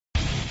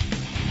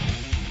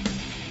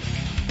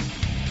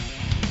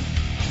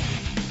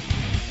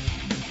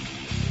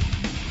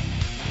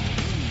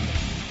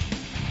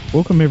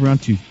Welcome everyone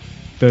to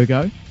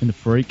Fergo and the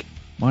Freak.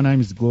 My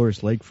name is the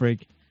Glorious League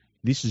Freak.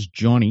 This is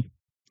Johnny.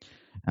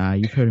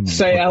 You've heard him.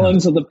 Say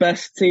Helens are the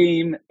best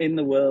team in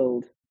the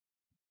world.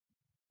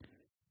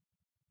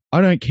 I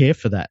don't care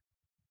for that.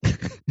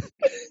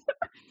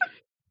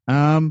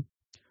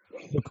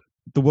 Look,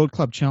 the World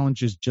Club Challenge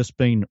has just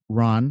been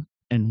run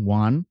and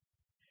won,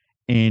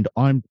 and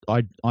I'm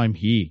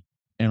here,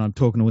 and I'm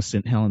talking to a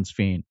St Helens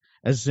fan.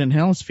 As a St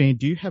Helens fan,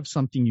 do you have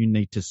something you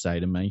need to say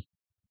to me?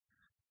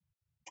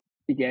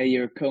 Yeah,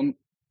 you're a cunt.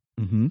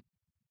 Mm-hmm.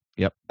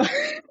 Yep.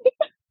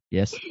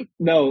 Yes.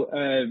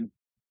 No.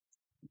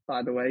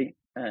 By the way,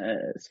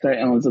 St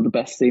Helens are the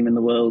best team in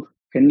the world.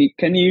 Can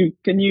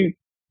you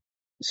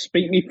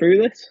speak me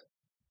through this?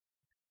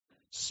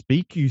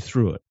 Speak you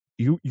through it.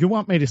 You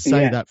want me to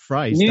say that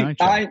phrase, don't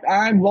you?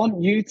 I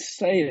want you to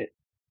say it.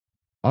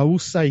 I will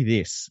say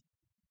this.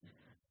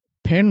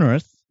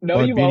 Penrith.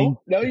 No, you won't.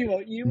 No, you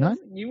won't.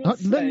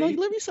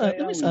 Let me say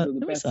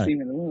the best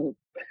team in the world.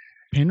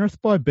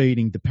 Penrith, by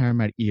beating the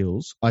Parramatta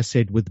Eels, I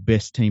said were the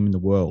best team in the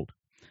world.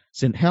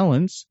 St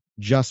Helens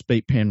just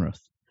beat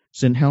Penrith.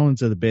 St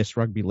Helens are the best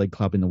rugby league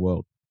club in the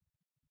world.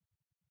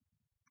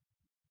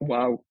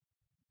 Wow.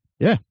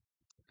 Yeah.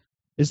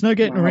 There's no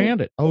getting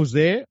around it. I was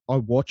there. I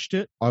watched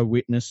it. I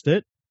witnessed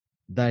it.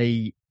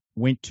 They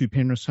went to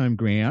Penrith's home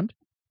ground.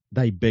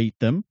 They beat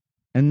them.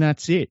 And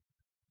that's it.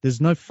 There's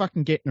no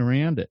fucking getting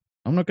around it.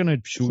 I'm not going to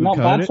sugarcoat it. It's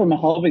not bad from a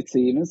hobby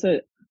team, is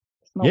it?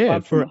 It's not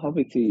bad from a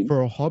hobby team.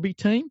 For a hobby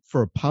team,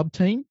 for a pub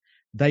team,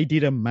 they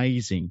did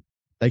amazing.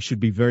 They should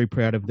be very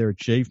proud of their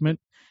achievement,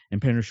 and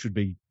Penrith should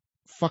be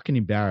fucking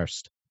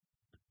embarrassed.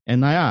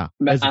 And they are.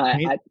 I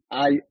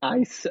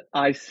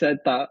said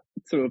that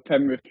to a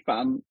Penrith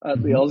fan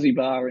at the Aussie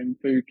bar in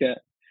Phuket.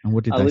 And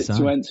what did they say?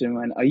 I went to him and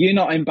went, "Are you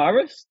not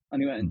embarrassed?"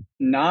 And he went,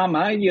 "Nah,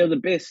 mate, you're the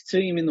best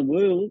team in the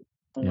world."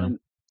 I went,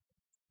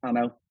 I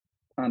know.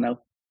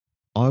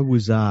 I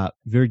was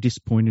very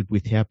disappointed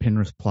with how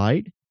Penrith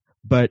played,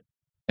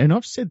 and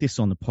I've said this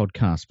on the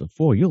podcast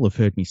before, you'll have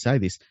heard me say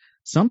this,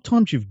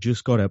 sometimes you've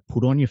just got to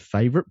put on your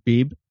favourite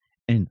bib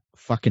and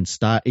fucking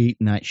start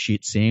eating that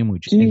shit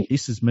sandwich. And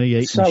this is me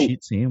eating a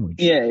shit sandwich.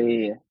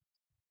 Yeah.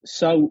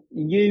 So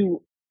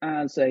you,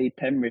 as a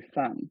Penrith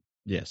fan,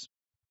 yes,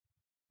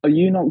 are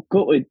you not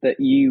gutted that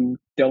you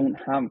don't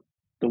have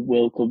the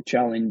World Club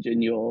Challenge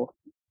in your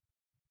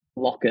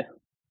locker?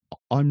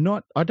 I'm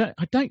not. I don't.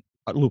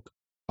 Look,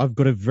 I've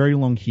got a very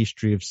long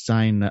history of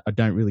saying that I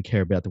don't really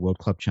care about the World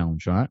Club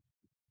Challenge, right?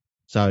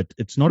 So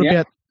it's not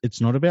about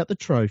the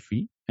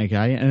trophy,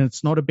 okay, and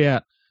it's not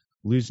about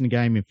losing a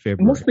game in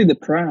February. It must be the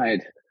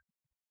pride.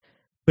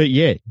 But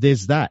yeah,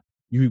 there's that.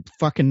 You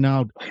fucking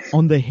nailed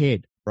on the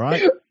head,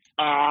 right?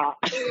 You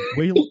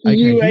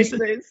hate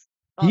this.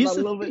 I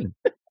love it.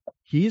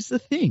 Here's the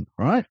thing,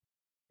 right?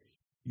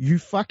 You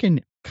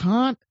fucking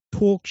can't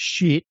talk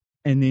shit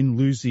and then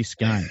lose this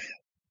game.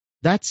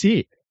 That's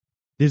it.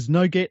 There's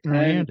no getting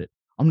around it.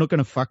 I'm not going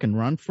to fucking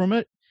run from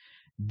it.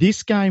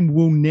 This game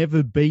will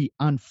never be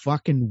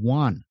unfucking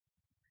won.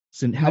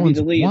 St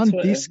Helens won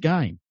this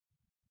game.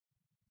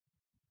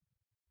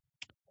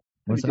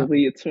 Have you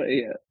deleted Twitter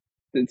yet?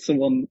 Did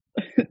someone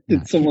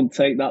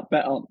take that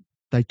bet on?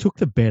 They took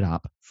the bet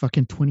up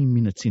fucking 20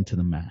 minutes into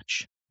the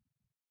match.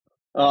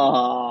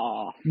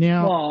 Oh,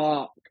 now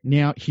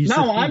here's the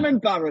thing. I'm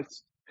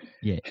embarrassed.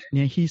 Yeah.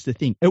 Now here's the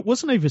thing. It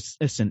wasn't even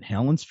a St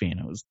Helens fan.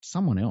 It was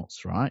someone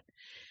else, right?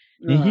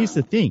 Now here's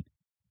the thing.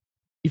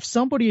 If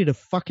somebody had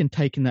fucking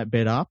taken that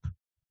bet up,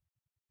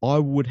 I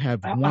would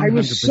have 100%.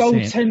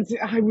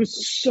 I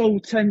was so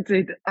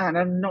tempted, and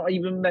I'm not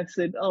even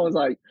messing. I was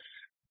like,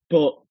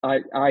 but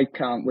I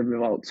can't live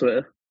without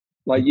Twitter,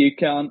 like you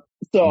can.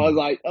 So I was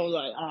like,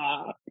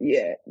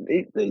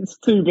 it's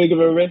too big of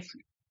a risk.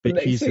 But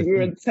next thing we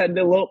went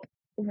 10-0 up.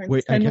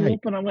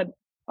 And I went,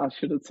 I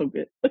should have took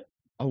it.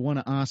 I want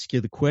to ask you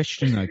the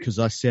question though, because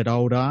I said I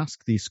would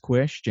ask this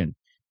question.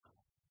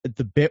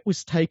 The bet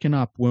was taken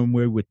up when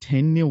we were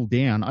 10-0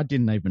 down. I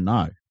didn't even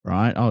know,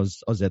 right? I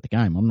was at the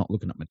game. I'm not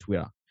looking at my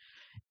Twitter.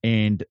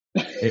 And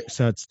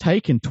so it's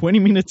taken 20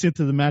 minutes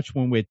into the match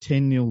when we're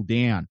 10-0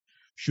 down.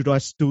 Should I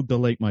still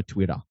delete my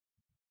Twitter?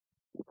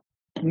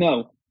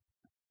 No.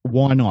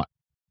 Why not?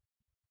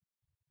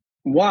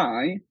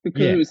 Why?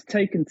 Because it was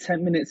taken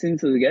 10 minutes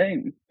into the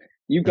game.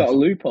 You got a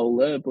loophole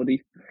there,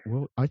 buddy.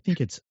 Well, I think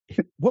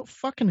what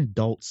fucking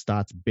adult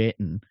starts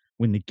betting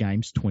when the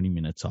game's 20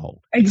 minutes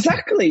old?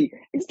 Exactly.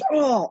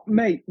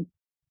 Mate.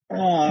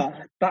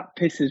 That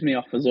pisses me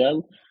off as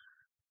well.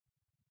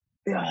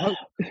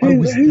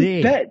 Who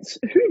bets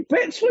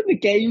when the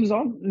game's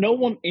on? No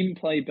one in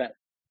play bet.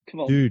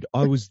 Come on. Dude,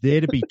 I was there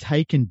to be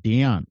taken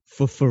down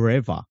for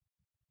forever.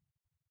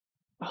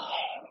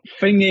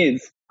 Thing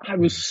is, I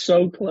was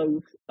so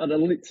close, and I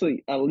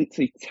literally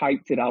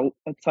typed it out.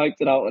 I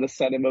typed it out and I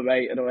sent him a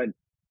mate, and I went,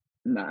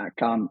 "Nah, I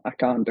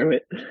can't do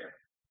it."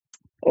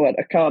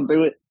 I can't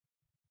do it.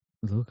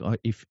 Look,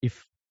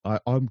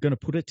 I'm going to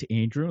put it to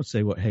Andrew and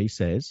see what he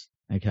says.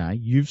 Okay,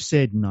 you've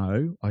said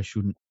no. I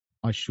shouldn't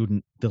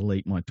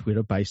delete my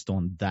Twitter based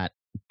on that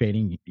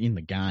betting in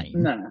the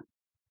game. Nah.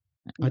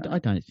 I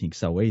don't think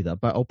so either,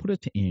 but I'll put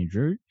it to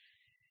Andrew.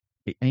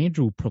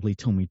 Andrew will probably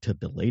tell me to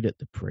delete it,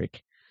 the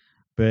prick.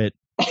 But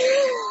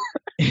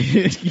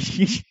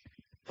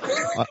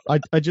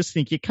I just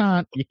think you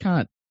can't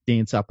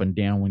dance up and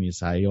down when you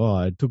say, "Oh,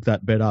 I took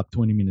that bet up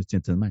 20 minutes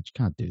into the match."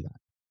 You can't do that.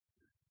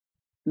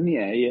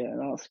 Yeah,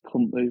 that's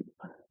complete.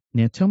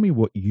 Now tell me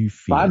what you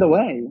feel. By the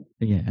way,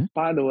 Mm.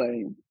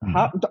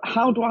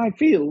 how do I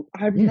feel?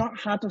 I've not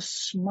had a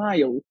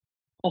smile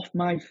off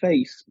my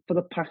face for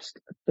the past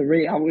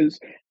 3 hours.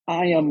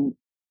 I am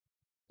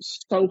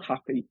so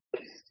happy.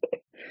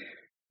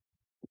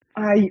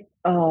 I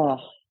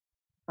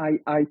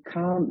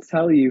can't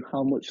tell you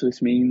how much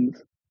this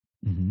means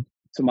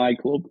to my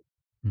club.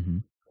 Mm-hmm.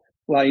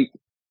 Like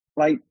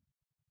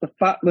the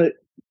fact that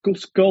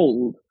Gus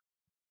Gold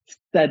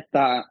said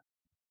that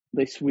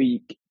this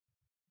week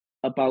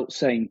about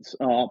Saints,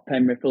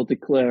 Penrith will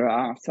declare at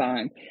half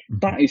time. Mm-hmm.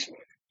 That is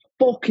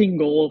fucking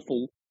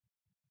awful.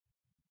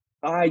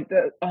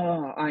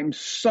 I'm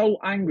so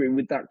angry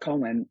with that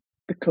comment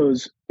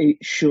because it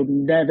should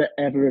never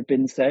ever have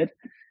been said.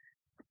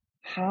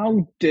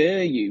 How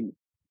dare you?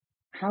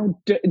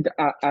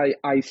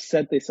 I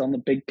said this on the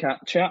Big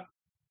Cat chat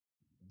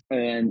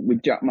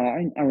with Jack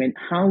Martin. I mean,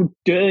 how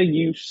dare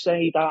you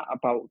say that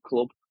about a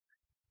club?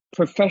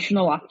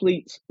 Professional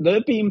athletes,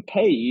 they're being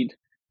paid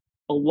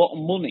a lot of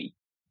money,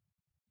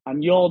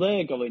 and you're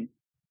there going,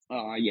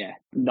 "Oh yeah,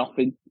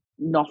 nothing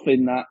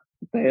that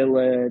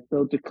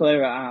they'll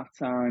declare at half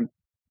time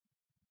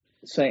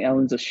St.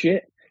 Helens are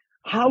shit."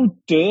 How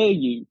dare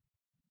you?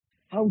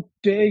 How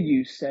dare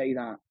you say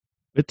that?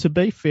 But to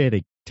be fair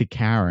to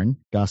Karen,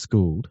 Gus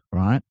Gould,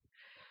 right?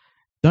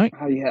 Don't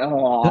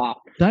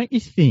you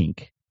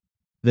think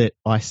that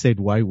I said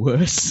way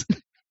worse?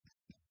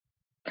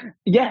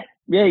 Yeah,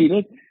 you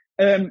did.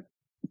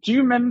 Do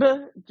you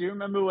remember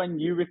when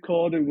you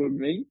recorded with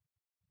me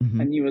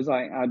and you was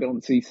like, "I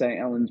don't see St.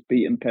 Helens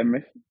beating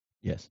Penrith"?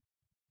 Yes.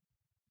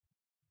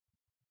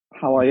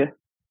 How are you?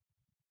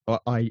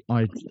 I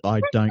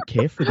don't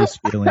care for this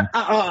feeling.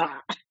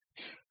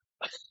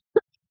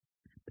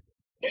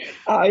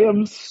 I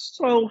am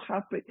so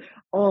happy.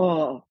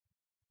 Oh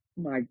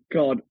my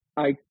God,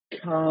 I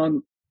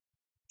can't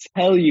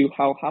tell you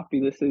how happy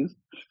this is.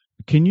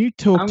 Can you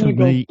talk to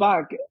me?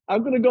 I'm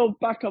going to go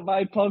back on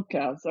my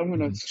podcast. I'm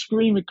going to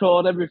screen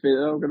record everything.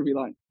 And I'm going to be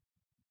like,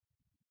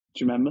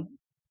 do you remember?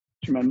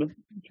 Do you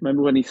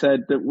remember when he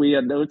said that we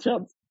had no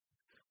chance?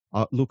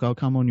 Look, I'll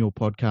come on your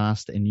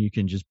podcast and you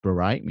can just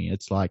berate me.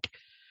 It's like,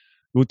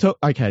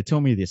 okay, tell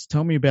me this.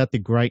 Tell me about the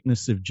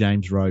greatness of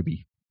James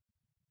Roby.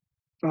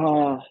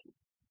 Can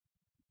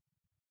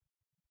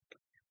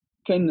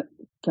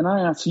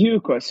I ask you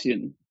a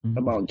question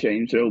about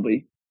James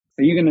Roby?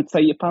 Are you going to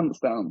take your pants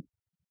down?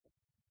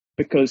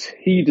 Because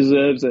he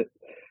deserves it.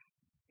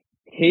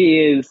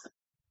 He is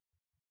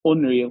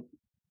unreal.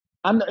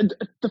 And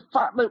the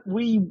fact that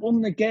we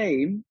won the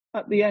game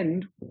at the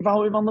end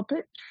without him on the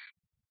pitch.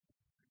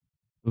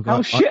 Look,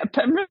 how shit at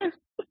Penrith?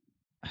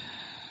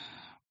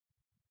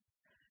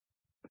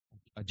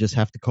 I just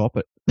have to cop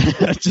it.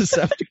 I just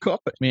have to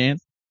cop it, man.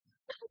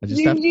 I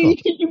just have to cop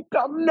it.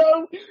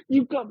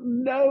 You've got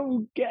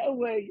no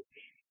getaway.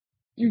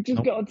 You've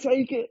just got to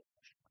take it.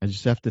 I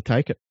just have to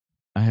take it.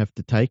 I have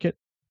to take it.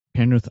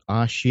 Penrith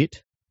are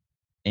shit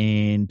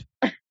and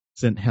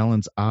St.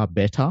 Helens are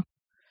better.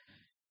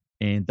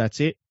 And that's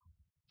it.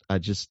 I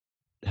just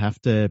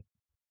have to.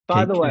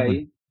 By the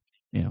way,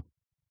 yeah.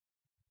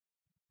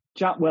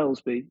 Jack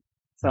Wellesby,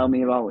 tell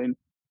me about him.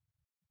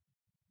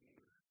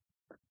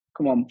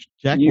 Come on.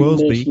 You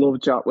must love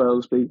Jack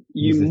Wellesby.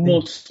 You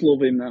must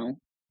love him now.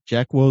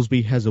 Jack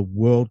Wellesby has a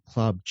World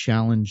Club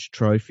Challenge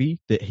trophy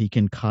that he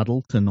can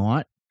cuddle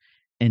tonight,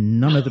 and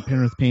none of the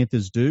Penrith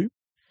Panthers do.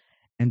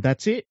 And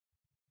that's it.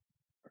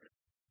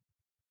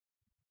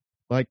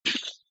 Like,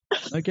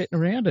 no getting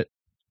around it.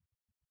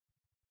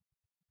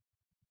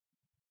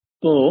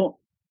 But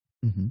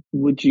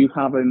would you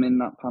have him in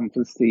that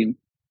Panthers team?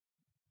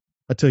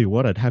 I tell you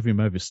what, I'd have him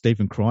over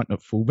Stephen Crichton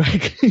at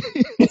fullback.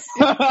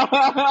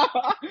 How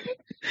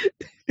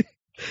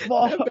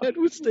bad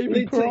was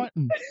Stephen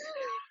Crichton?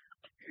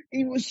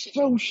 He was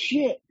so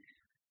shit,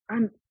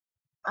 and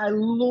I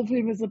love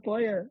him as a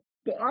player.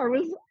 But I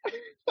was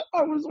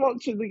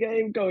watching the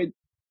game going,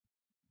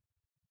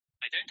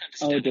 I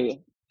don't understand.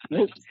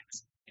 Nope.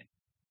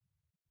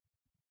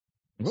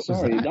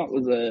 Sorry, that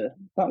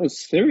was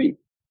Siri.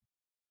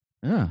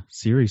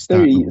 Siri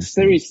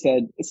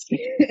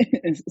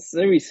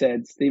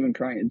said Stephen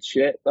Crichton's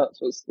shit.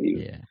 That's what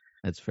Stephen. Yeah,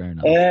 that's fair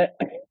enough.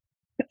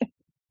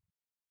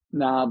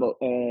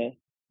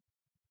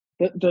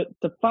 But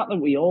the fact that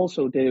we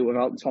also did it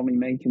without Tommy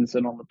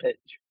Makinson on the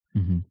pitch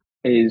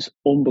is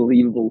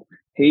unbelievable.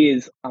 He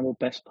is our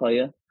best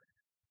player,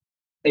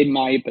 in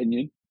my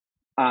opinion.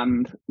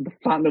 And the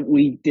fact that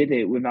we did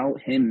it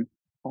without him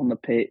on the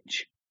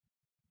pitch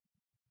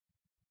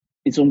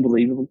is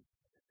unbelievable.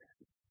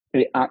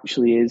 It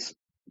actually is.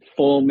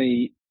 For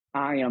me,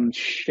 I am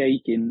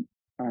shaking.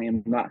 I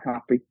am that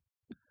happy.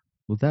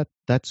 Well,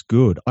 that's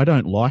good. I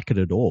don't like it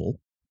at all,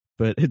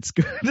 but it's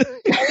good.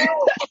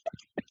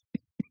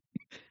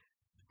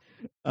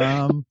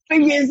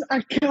 Thing is,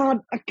 I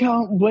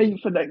can't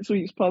wait for next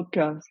week's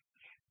podcast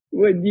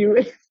when you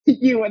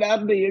and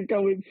Andy are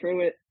going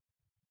through it,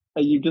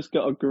 and you just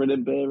got to grin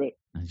and bear it.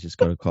 I just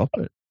got to cop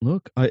it.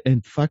 Look,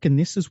 and fucking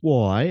this is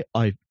why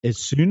as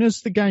soon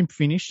as the game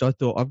finished, I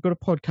thought I've got a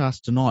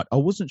podcast tonight. I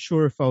wasn't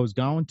sure if I was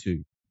going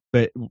to,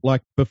 but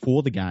like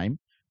before the game.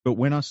 But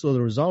when I saw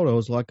the result, I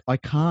was like, I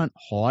can't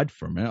hide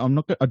from it.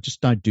 I just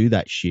don't do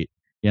that shit,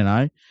 you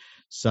know?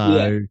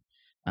 So,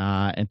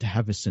 and to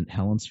have a St.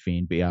 Helens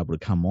fan be able to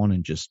come on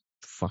and just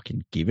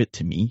fucking give it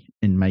to me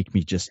and make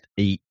me just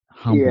eat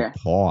humble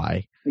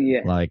pie.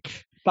 Yeah.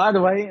 Like, by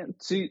the way,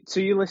 to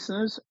you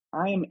listeners,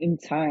 I am in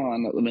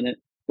Thailand at the minute.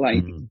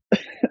 Like,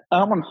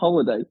 I'm on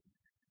holiday,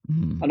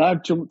 and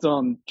I've jumped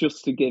on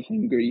just to give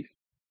him grief.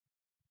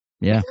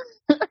 Yeah.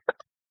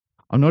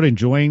 I'm not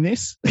enjoying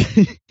this.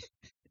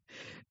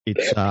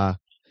 It's,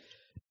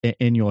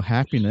 and your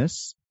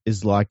happiness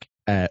is like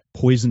a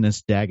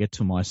poisonous dagger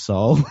to my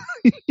soul.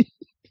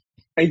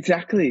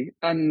 Exactly.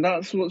 And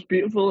that's what's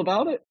beautiful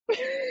about it.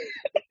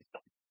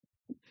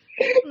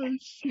 Oh,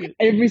 shit.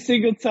 Every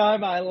single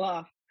time I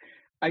laugh,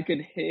 I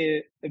can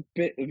hear a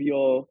bit of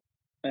your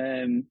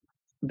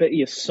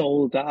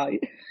soul die.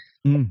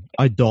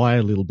 I die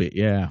a little bit,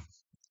 yeah.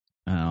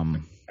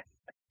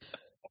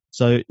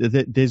 So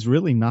there's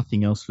really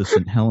nothing else for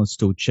St. Helens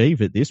to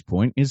achieve at this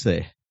point, is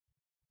there?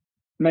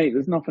 Mate,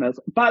 there's nothing else.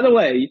 By the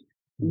way,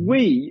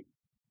 we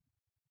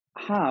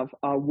have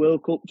our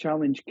World Cup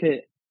Challenge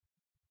kit.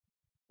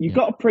 You've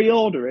got to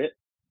pre-order it.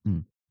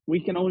 We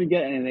can only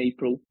get it in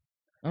April.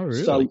 Oh,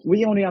 really? So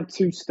we only have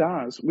 2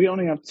 stars. We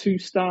only have 2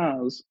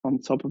 stars on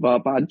top of our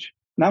badge.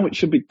 Now it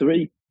should be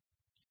 3.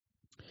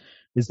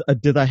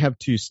 Do they have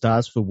 2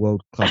 stars for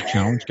World Club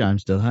Challenge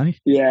games, do they?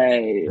 Yeah.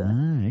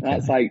 Ah, okay.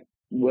 That's like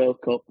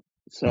World Cup.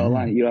 So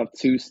like you have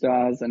 2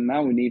 stars and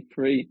now we need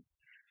 3.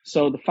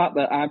 So the fact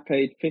that I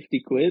paid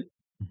 50 quid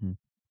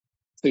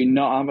to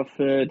not have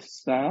a 3rd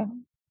star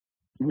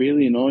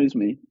really annoys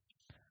me.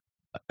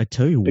 I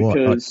tell you what,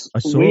 because I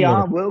saw we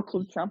are World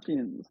Club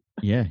champions.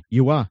 Yeah,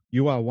 you are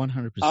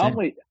 100%. Aren't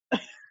we?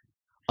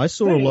 I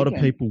saw a lot of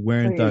people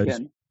wearing those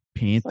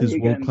Panthers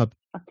World Club.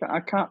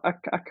 I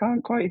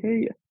can't quite hear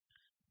you.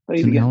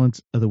 St.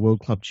 Helens are the World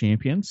Club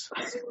champions,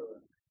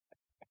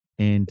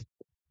 and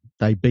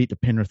they beat the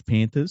Penrith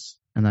Panthers,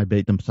 and they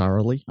beat them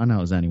thoroughly. I know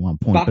it was only 1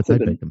 point, but they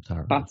beat them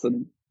thoroughly.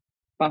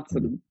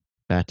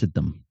 Battered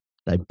them.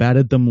 They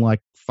battered them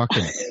like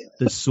fucking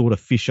the sort of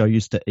fish I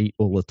used to eat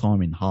all the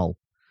time in Hull.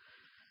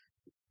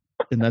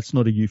 And that's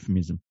not a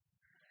euphemism.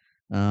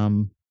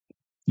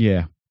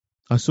 Yeah.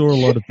 I saw a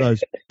lot of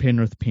those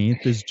Penrith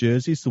Panthers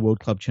jerseys, the World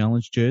Club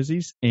Challenge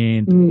jerseys,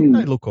 and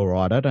they look all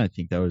right. I don't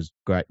think they were as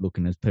great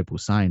looking as people were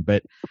saying,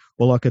 but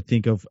all I could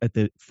think of at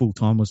the full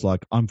time was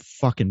like, I'm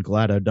fucking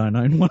glad I don't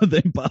own one of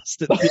them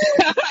bastards.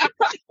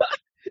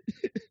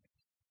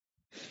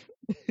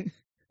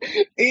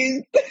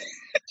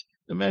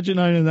 Imagine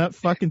owning that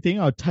fucking thing.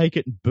 I'd take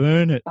it and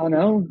burn it. I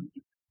know,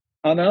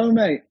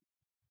 mate.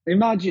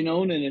 Imagine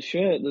owning a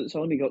shirt that's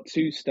only got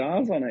 2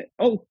 stars on it.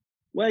 Oh,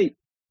 wait.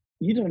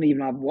 You don't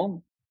even have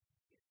 1.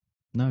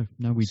 No,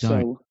 we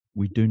don't.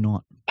 We do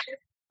not.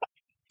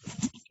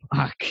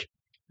 Fuck.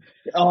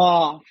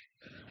 Oh,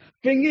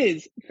 thing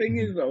is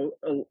though,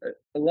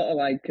 a lot of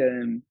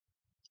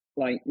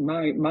like my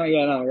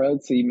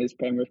NRL team is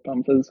Penrith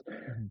Panthers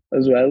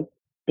as well,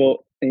 but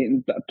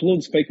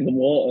blood's thicker than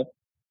water.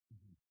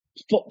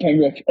 Fuck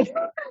Penrith.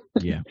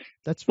 Yeah,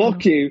 that's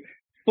fuck you.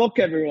 Fuck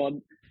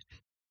everyone.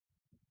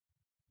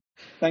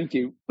 Thank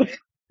you.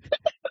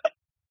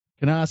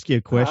 Can I ask you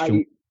a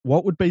question?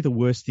 What would be the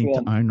worst thing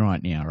to own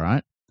right now,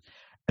 right?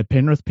 A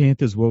Penrith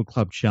Panthers World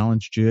Club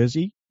Challenge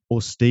jersey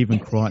or Stephen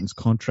Crichton's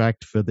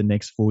contract for the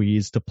next 4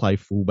 years to play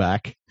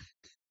fullback?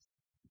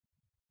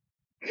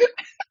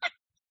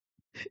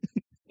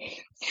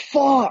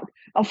 Fuck!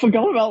 I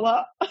forgot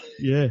about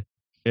that.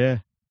 Yeah.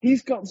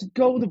 He's got to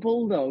go to the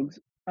Bulldogs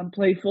and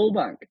play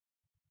fullback.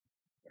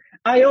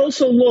 I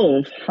also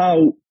love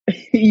how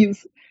he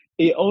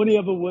only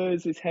ever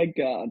wears his head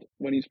guard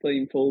when he's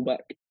playing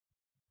fullback.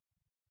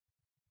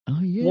 Oh,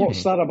 yeah.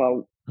 What's that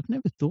about? I've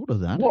never thought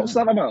of that. What's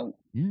that about?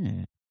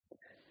 Yeah.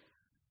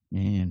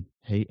 Man,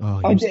 he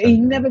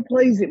never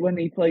plays it when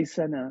he plays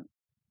centre.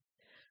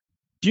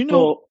 Do you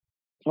know?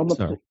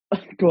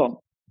 Go on.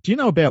 Do you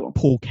know about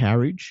Paul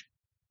Carriage?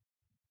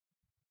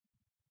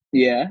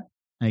 Yeah.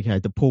 Okay,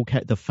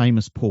 the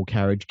famous Paul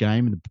Carriage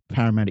game, the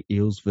Parramatta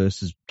Eels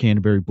versus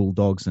Canterbury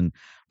Bulldogs, and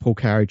Paul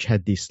Carriage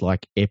had this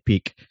like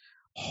epic,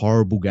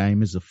 horrible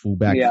game as a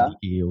fullback for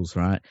the Eels,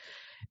 right?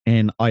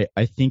 And I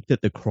think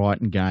that the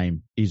Crichton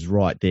game is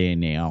right there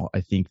now.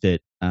 I think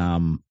that you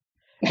know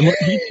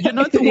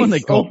the one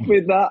that got me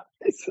with that.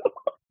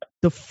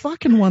 The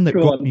fucking one that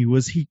got me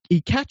was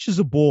he catches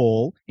a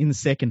ball in the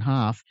second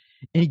half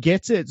and he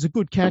gets it. It's a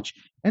good catch,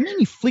 and then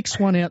he flicks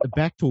one out the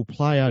back to a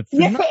player for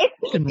no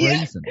fucking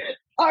reason.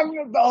 I'm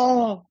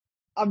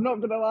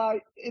not gonna lie.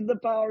 In the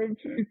bar in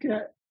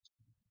Phuket,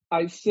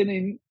 I seen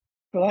him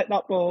collect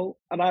that ball,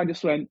 and I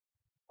just went,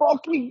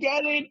 "Fucking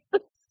get it!"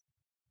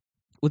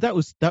 Well, that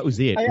was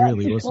it,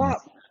 really, wasn't it?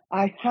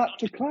 I had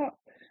to clap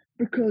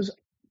because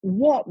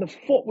what the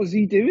fuck was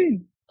he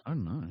doing? I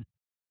don't know.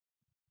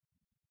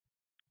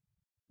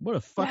 What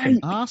a fucking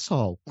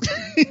asshole.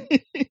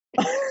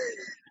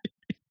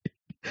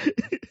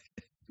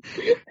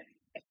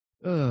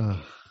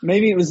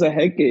 Maybe it was the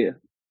headgear.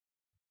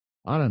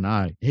 I don't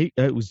know.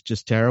 It was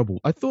just terrible.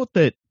 I thought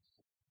that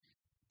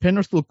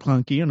Penrith looked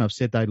clunky, and I've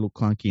said they look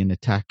clunky in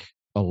attack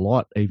a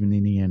lot, even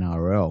in the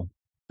NRL.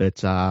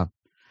 But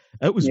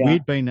it was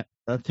weird being.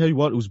 I'll tell you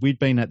what, it was weird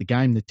being at the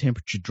game. The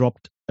temperature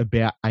dropped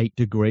about 8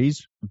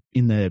 degrees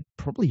in the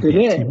probably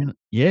about 10 minutes.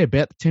 Yeah,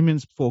 about 10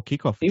 minutes before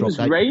kickoff. It was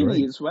rainy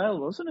degrees. as well,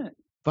 wasn't it?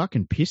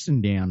 Fucking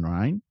pissing down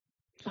rain.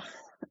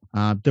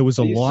 There was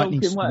a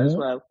lightning storm. Wet as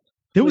well.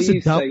 There Please was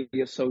a say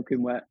you're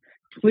soaking wet.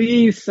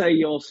 Please say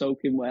you're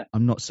soaking wet.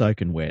 I'm not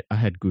soaking wet. I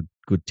had good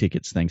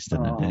tickets thanks to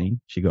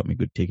Nadine. She got me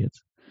good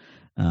tickets.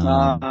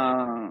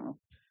 And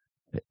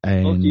fuck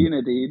you,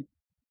 Nadine.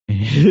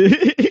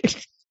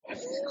 She's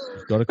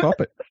got to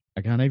cop it.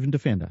 I can't even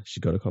defend her.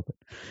 She's got to cop it.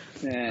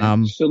 Yeah,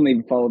 she doesn't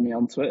even follow me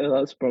on Twitter.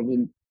 That's a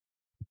problem.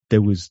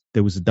 There was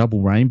a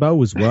double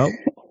rainbow as well.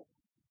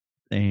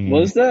 And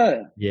was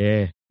there?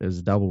 Yeah, there was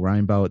a double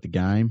rainbow at the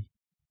game.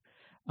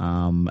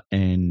 I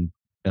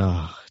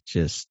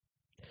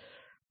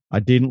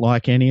didn't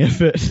like any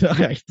of it.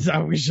 I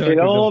wish it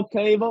all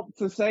came up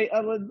to St.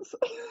 Helens.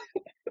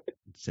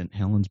 St.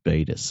 Helens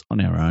beat us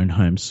on our own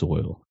home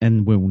soil,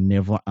 and we'll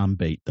never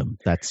unbeat them.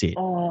 That's it.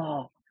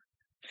 Oh,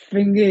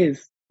 thing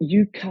is,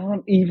 you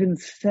can't even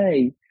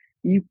say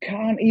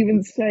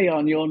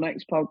on your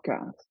next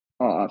podcast,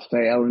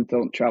 St. Helens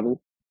don't travel.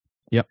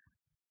 Yep.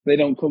 They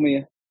don't come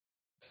here.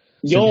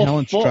 St.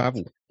 Helens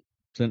travel.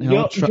 St.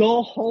 Helens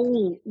your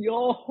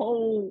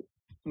whole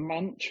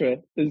mantra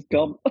is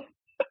gone.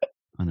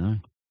 I know.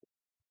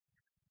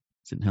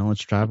 St.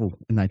 Helens travel,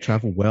 and they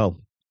travel well.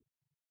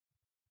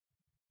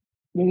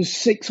 There was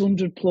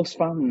 600 plus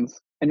fans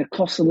in a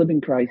cost of living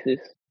crisis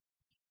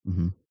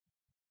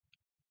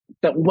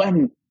that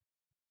went.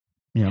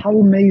 Yep. How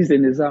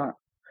amazing is that?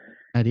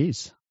 That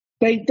is.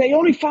 They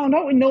only found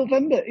out in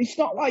November. It's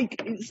not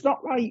like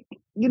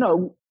you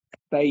know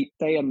they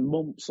had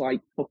months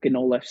like fucking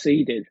All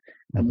FC did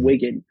and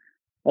Wigan.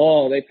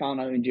 Oh, they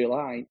found out in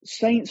July.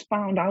 Saints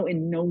found out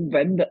in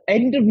November,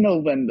 end of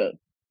November.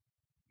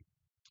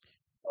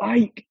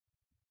 Like,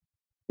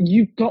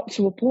 you've got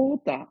to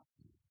applaud that.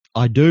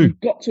 I do. You've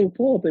got to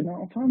applaud the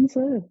amount of fans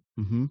there.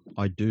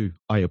 I do.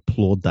 I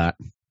applaud that.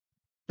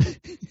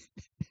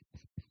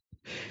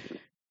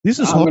 This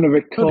is I'm going to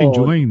record. I'm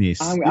enjoying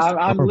this. I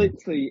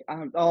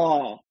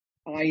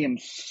am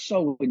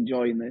so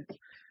enjoying this.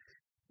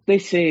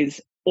 This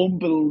is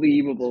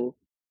unbelievable.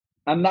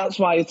 And that's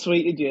why I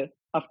tweeted you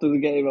after the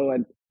game. I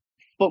went,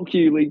 fuck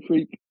you, League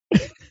Freak.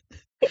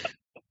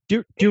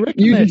 Do you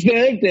reckon you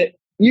deserved it?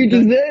 You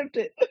deserved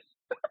it.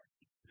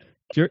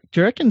 Do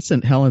you reckon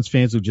St. Helens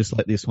fans will just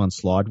let this one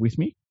slide with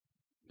me?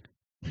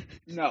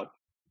 No,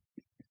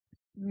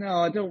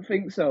 I don't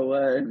think so.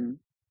 I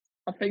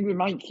think we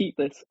might keep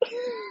this.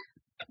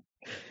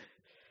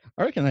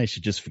 I reckon they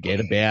should just forget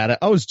about it.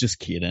 I was just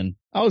kidding.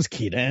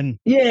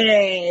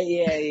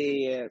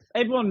 Yeah.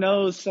 Everyone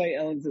knows St.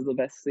 Helens is the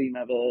best team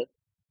ever.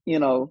 You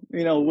know,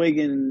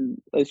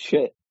 Wigan is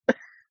shit.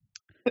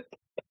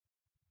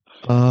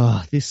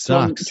 This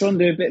sucks. Do you want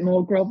to do a bit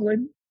more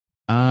grovelling?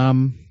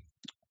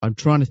 I'm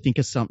trying to think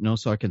of something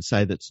else I can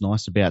say that's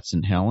nice about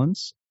St.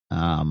 Helens.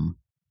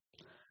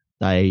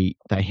 They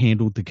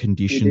handled the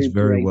conditions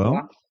very well.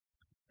 Laugh.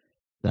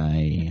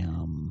 They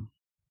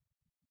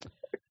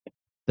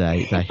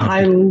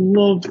I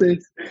love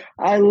this.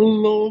 I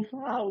love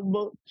how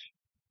much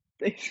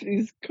this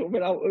is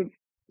coming out of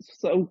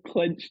so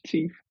clenched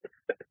teeth.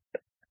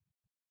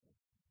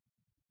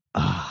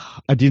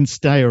 I didn't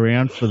stay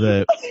around for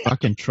the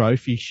fucking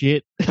trophy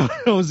shit.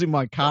 I was in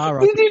my car.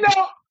 Did you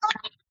not?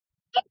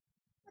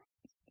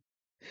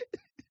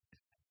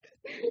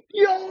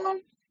 Yeah.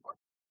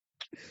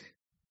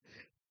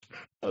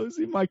 I was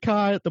in my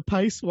car at the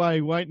Paceway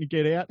waiting to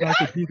get out and I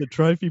could hear the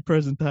trophy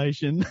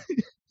presentation.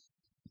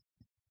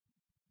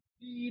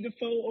 You need a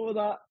photo of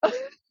that.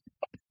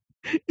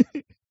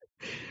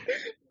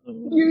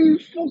 You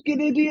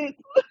fucking idiot.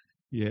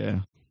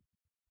 Yeah.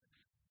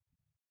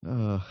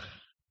 I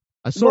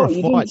saw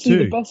a fight too. You didn't see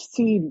the best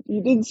team.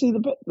 You didn't see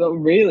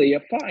really,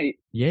 a fight?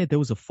 Yeah, there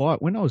was a fight.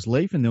 When I was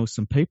leaving, there was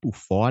some people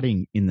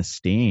fighting in the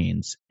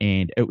stands,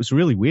 and it was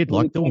really weird.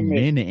 Like, there were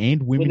men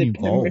and women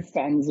involved. Penrith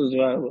fans as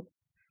well.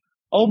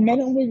 Oh,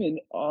 men and women.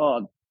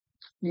 Oh,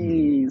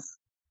 jeez.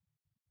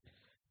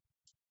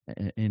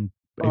 And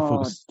if it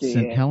was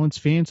St. Helens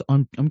fans,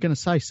 I'm going to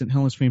say St.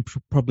 Helens fans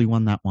probably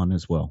won that one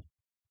as well.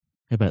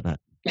 How about that?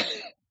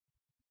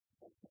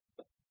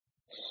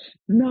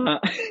 Nah.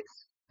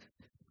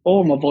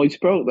 Oh, my voice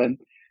broke then.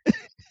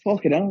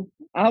 Fucking hell.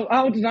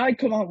 How did I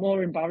come out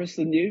more embarrassed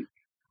than you?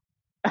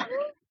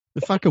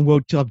 The fucking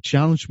World Club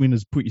Challenge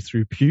winners put you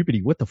through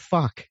puberty. What the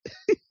fuck?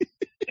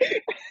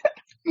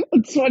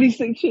 I'm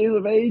 26 years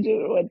of age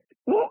and I went,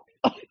 what?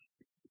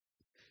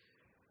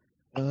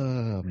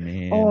 Oh,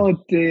 man.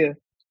 Oh, dear.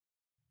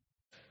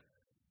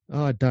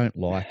 Oh, I don't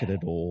like it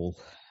at all.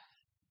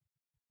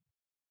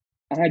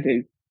 I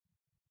do.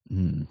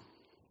 Mm.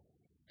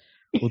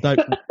 Well,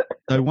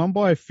 they won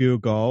by a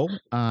field goal.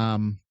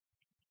 It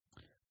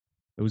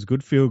was a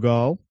good field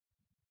goal.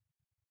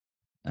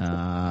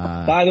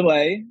 By the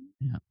way,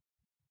 Yeah.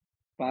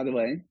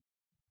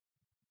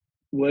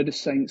 where do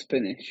Saints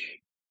finish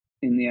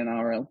in the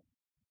NRL?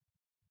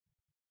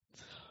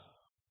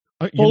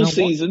 Full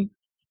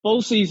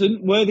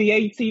season. We're the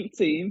 18th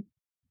team.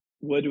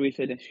 Where do we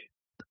finish?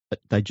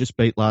 They just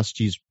beat last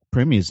year's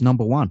premiers,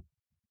 number one.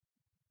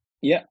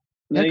 Yeah.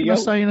 How can I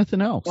say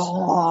anything else?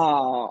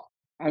 Oh,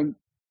 I'm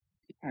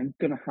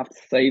gonna have to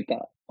save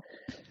that.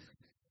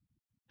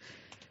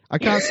 I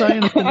can't say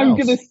anything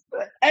else.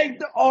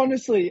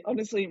 Honestly,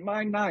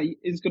 my night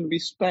is gonna be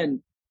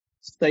spent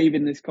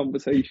saving this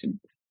conversation.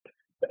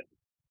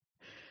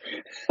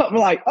 I'm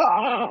like,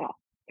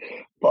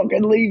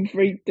 fucking league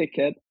freak,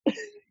 dickhead.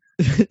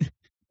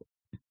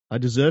 I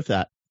deserve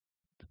that.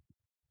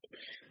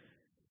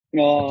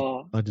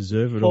 Oh, I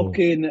deserve it all.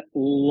 fucking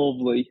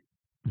lovely.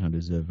 I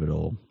deserve it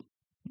all,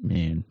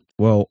 man.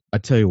 Well, I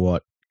tell you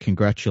what,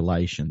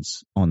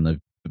 congratulations on the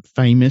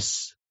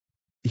famous,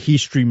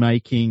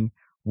 history-making,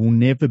 will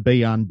never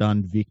be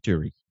undone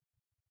victory.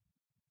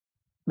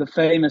 The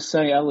famous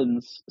St.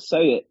 Helens.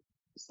 Say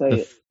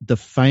it. The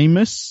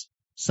famous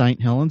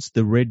St. Helens,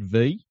 the Red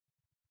V.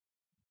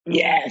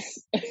 Yes.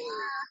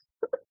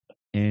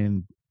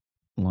 And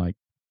like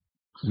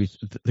with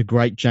the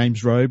great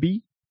James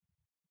Roby.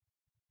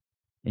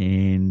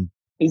 And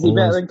is he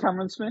better than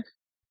Cameron Smith?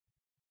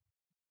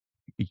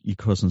 You're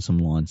crossing some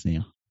lines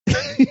now. I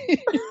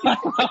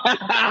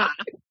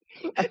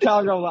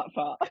can't go that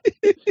far.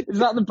 Is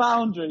that the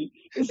boundary?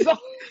 Is that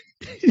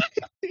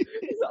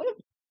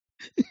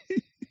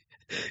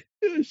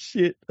Oh,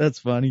 shit, that's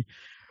funny.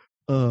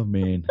 Oh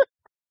man.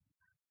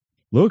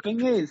 Look. The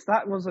thing is,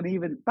 that wasn't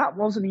even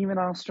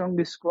our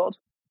strongest squad.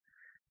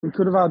 We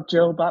could have had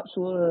Joe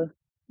Batchelor,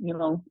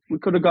 we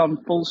could have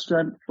gone full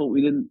strength, but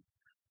we didn't.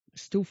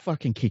 Still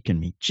fucking kicking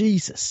me.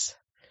 Jesus.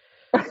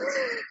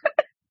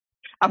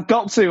 I've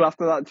got to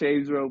after that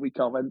James Roby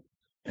comment.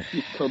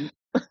 You cunt.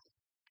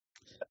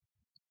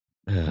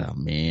 Oh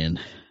man.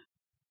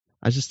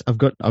 I've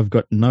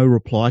got no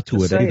reply to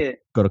Just it. say it.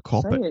 Got to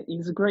cop Say it.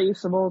 He's the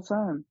greatest of all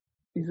time.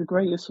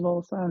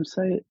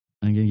 Say it.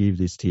 I'm going to give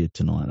this to you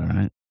tonight, all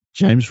right?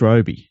 James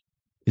Roby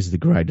is the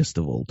greatest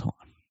of all time.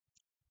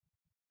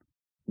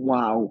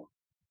 Wow.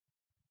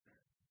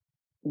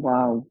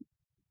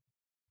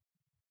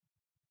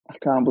 I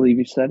can't believe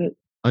you said it.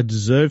 I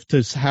deserve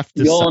to have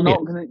to you're say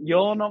not it. Gonna,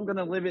 you're not going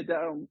to live it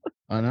down.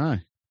 I know.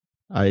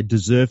 I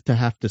deserve to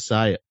have to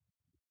say it.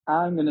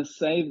 I'm going to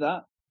save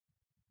that.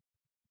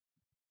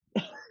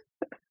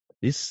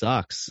 This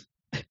sucks.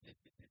 I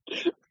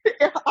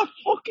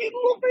fucking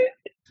love it.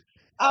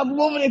 I'd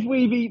love it if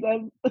we beat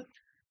them.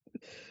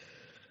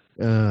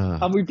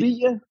 And we beat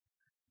you.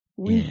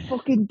 We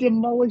fucking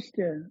demolished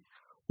you.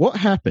 What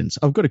happens?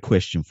 I've got a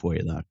question for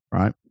you, though,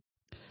 right?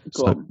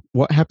 Go on.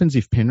 What happens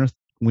if Penrith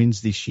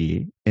wins this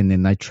year and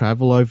then they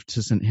travel over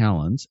to St.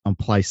 Helens and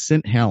play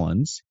St.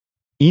 Helens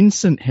in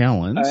St.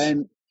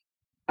 Helens?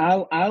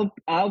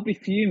 I'll be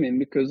fuming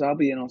because I'll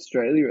be in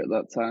Australia at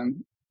that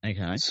time.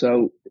 Okay.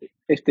 So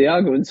if they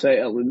are going to St.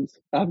 Helens,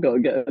 I've got to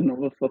get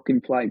another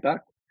fucking flight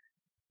back.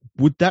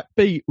 Would that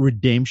be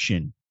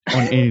redemption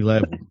on any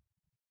level?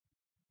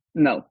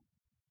 No.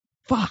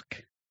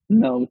 Fuck.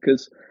 No,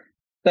 because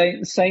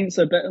Saints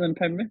are better than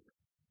Penrith.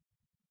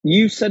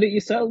 You said it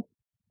yourself.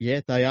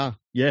 Yeah, they are.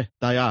 100%.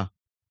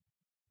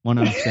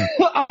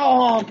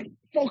 Oh, I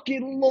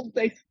fucking love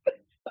this.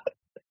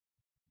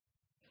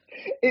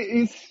 It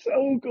is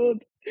so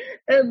good.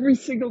 Every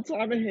single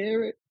time I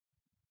hear it.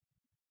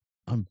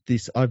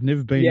 I've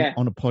never been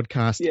on a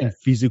podcast in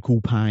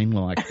physical pain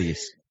like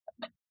this.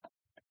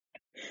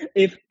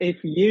 If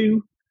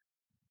you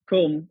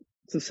come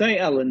to St.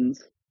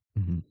 Helens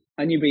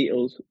and you beat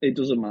us, it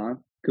doesn't matter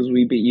because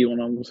we beat you on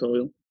home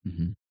soil.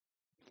 Mm-hmm.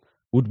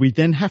 Would we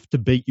then have to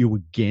beat you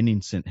again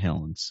in St.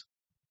 Helens?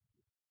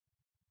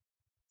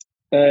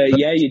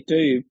 Yeah, you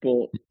do,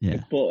 but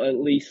at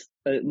least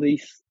at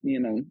least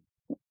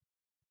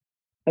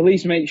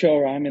make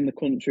sure I'm in the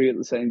country at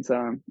the same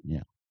time.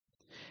 Yeah,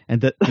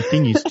 and the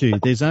thing is too,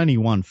 there's only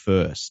one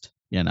first,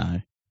 Yeah.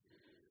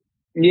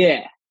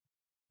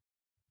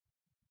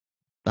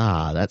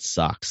 That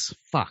sucks.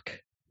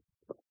 Fuck.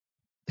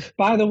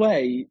 By the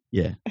way,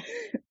 yeah,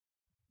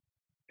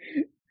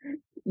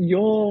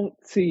 your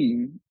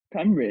team,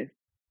 Penrith,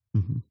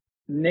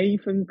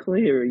 Nathan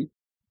Cleary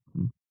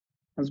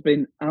has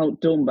been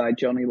outdone by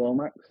Johnny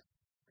Lomax.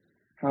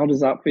 How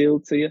does that feel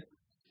to you? To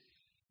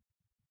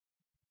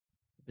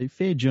be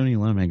fair, Johnny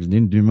Lomax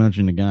didn't do much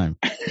in the game.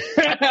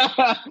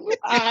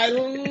 I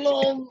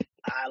love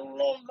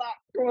that.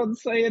 Come on,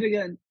 say it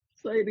again.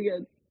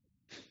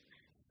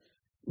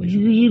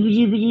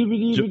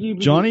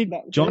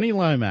 Johnny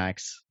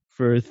Lomax,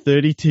 for a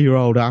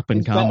 32-year-old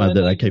up-and-comer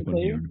that I keep on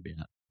hearing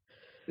about.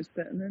 It's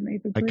better than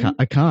Nathan Cleary.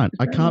 I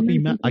can't be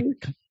mad.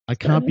 I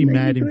can't be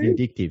mad and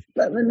vindictive.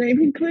 Better than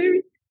Nathan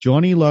Cleary.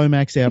 Johnny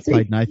Lomax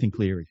outplayed Nathan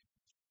Cleary.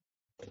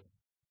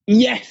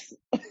 Yes.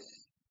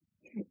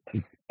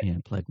 He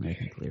outplayed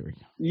Nathan Cleary.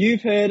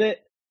 You've heard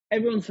it.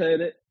 Everyone's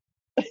heard it.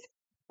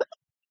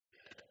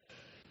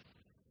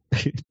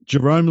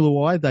 Jerome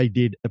Luai, they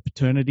did a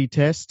paternity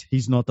test.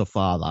 He's not the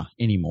father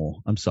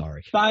anymore. I'm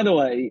sorry. By the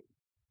way,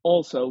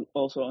 also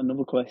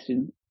another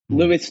question.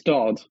 Lewis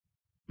Dodd,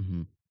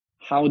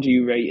 how do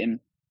you rate him?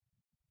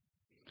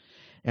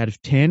 Out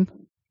of 10?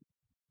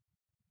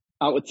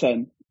 Out of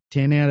 10.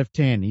 10 out of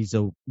 10. He's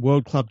a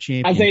World Club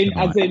champion.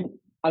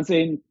 As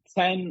in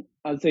 10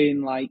 as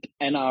in like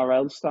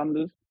NRL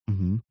standard,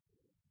 and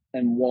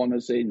 1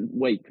 as in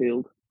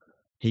Wakefield.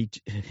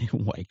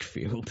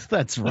 Wakefield.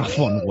 That's rough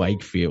on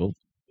Wakefield.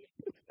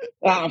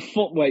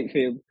 Fuck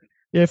Wakefield.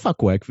 Yeah,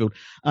 fuck Wakefield.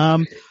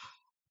 I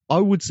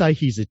would say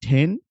he's a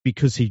 10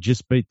 because he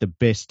just beat the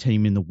best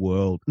team in the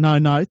world. No,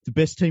 the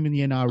best team in the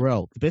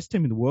NRL. The best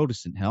team in the world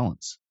is St.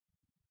 Helens.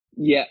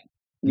 Yeah.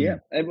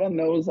 Everyone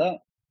knows that.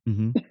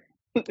 Mm-hmm.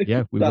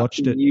 Yeah, we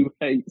watched it. You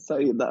hate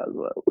saying that as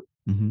well.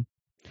 Mm-hmm.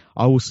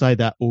 I will say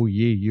that all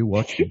year. You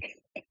watched it.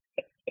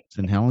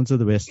 St. Helens are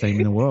the best team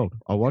in the world.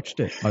 I watched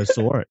it. I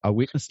saw it. I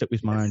witnessed it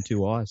with my own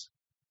 2 eyes.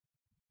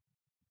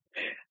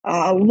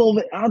 I love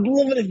it. I'd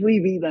love it if we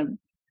beat them.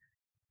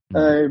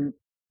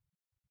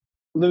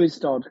 Lewis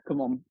Dodd, come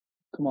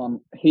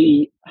on.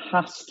 He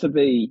has to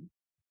be.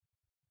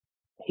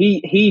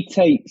 He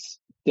takes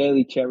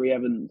Daly Cherry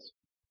Evans.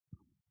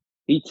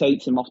 He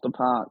takes him off the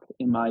park,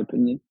 in my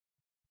opinion.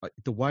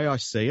 The way I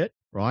see it,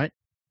 right?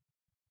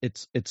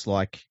 It's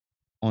like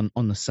on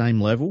the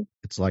same level.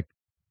 It's like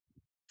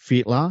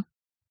Fittler,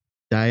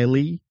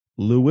 Daly,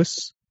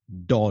 Lewis,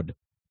 Dodd.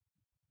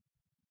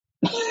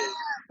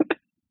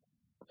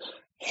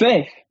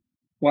 5th.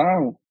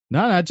 Wow.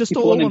 No, just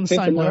all on the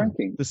same level.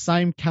 Ranking. The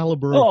same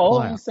caliber of player.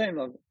 All on the same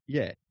level.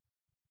 Yeah.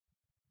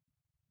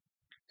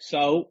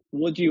 So,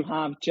 would you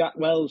have Jack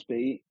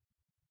Wellesby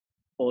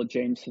or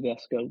James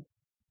Tedesco?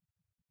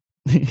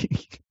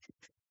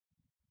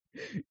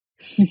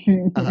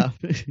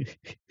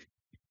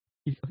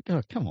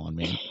 Oh, come on,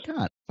 man. You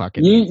can't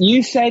fucking.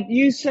 You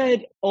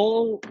said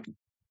all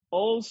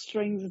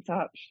strings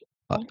attached.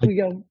 Off we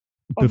go.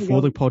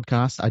 Before the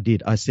podcast, I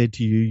did. I said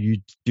to you,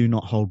 you do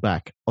not hold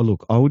back. Oh,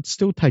 look, I would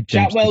still take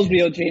James Jack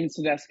Wellesby or James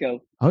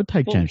Tedesco. I would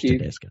take James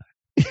Tedesco.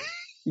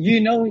 You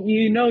know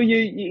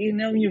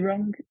you're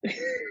wrong.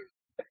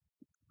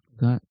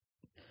 Come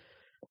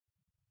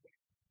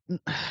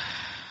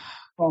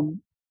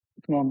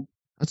on.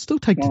 I'd still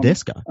take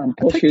Tedesco. I'm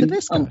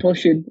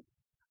pushing.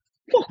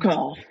 Fuck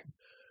off.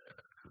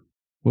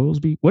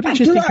 Wellesby. What did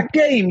after you think that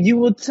game, you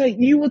would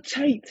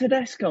take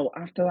Tedesco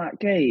after that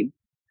game.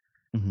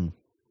 Mm-hmm.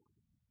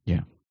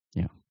 Yeah.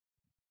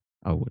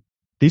 I would.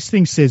 This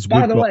thing says.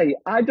 By the way,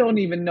 I don't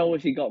even know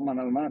if he got man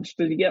of the match.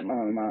 Did he get man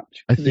of the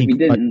match? I think if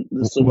he didn't.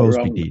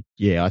 Wellesby did.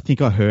 Yeah, I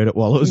think I heard it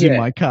while I was in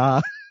my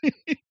car.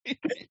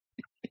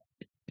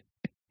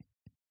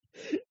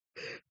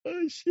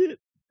 Oh shit.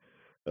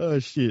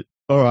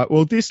 All right.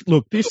 Well, this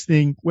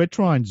thing, we're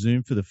trying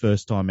Zoom for the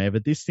first time ever.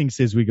 This thing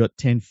says we got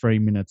 10 free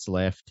minutes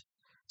left,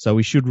 so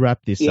we should wrap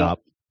this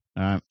up.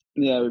 Yeah,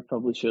 we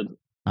probably should.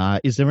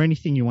 Is there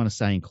anything you want to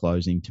say in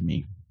closing to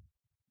me?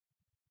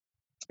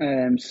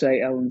 Say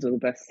Helens are the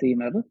best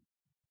team ever.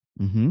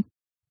 Mm-hmm.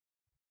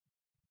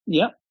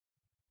 Yeah,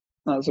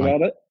 that's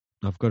about it.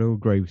 I've got to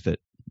agree with it.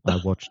 I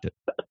watched it.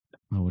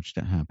 I watched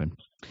it happen.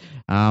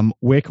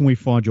 Where can we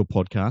find your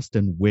podcast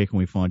and where can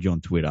we find you on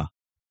Twitter?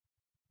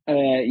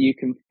 You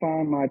can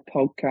find my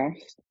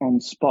podcast on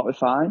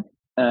Spotify,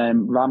 The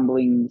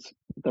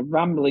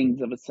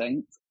Ramblings of a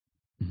Saint.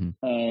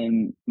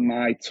 Mm-hmm.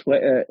 My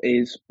Twitter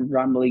is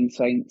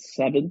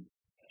RamblingSaint7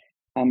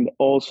 and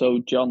also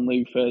John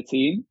Lou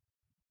 13.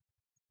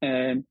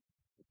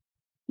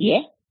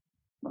 Yeah,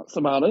 that's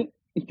about it.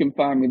 You can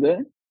find me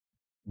there.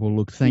 Well,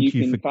 look, thank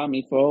you. You can find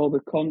me for all the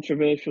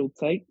controversial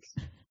takes.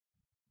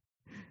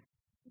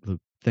 Look,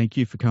 thank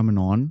you for coming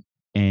on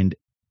and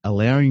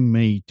allowing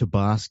me to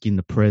bask in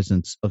the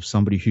presence of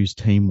somebody whose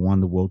team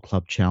won the World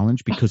Club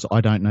Challenge, because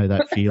I don't know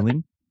that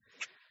feeling.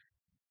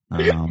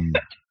 I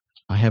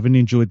haven't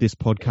enjoyed this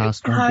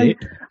podcast one bit.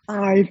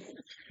 I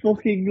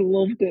fucking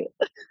loved it.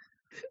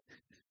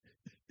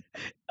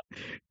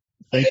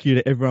 Thank you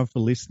to everyone for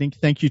listening.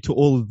 Thank you to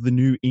all of the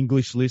new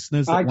English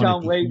listeners. I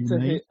can't wait to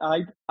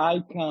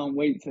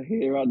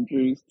hear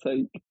Andrew's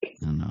take.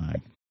 I know.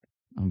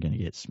 I'm going to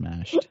get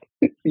smashed.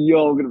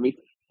 You're going to be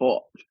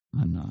fucked.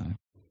 I know.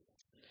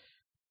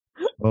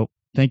 Well,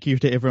 thank you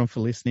to everyone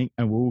for listening,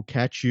 and we'll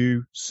catch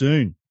you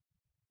soon.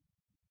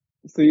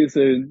 See you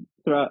soon.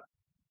 Right.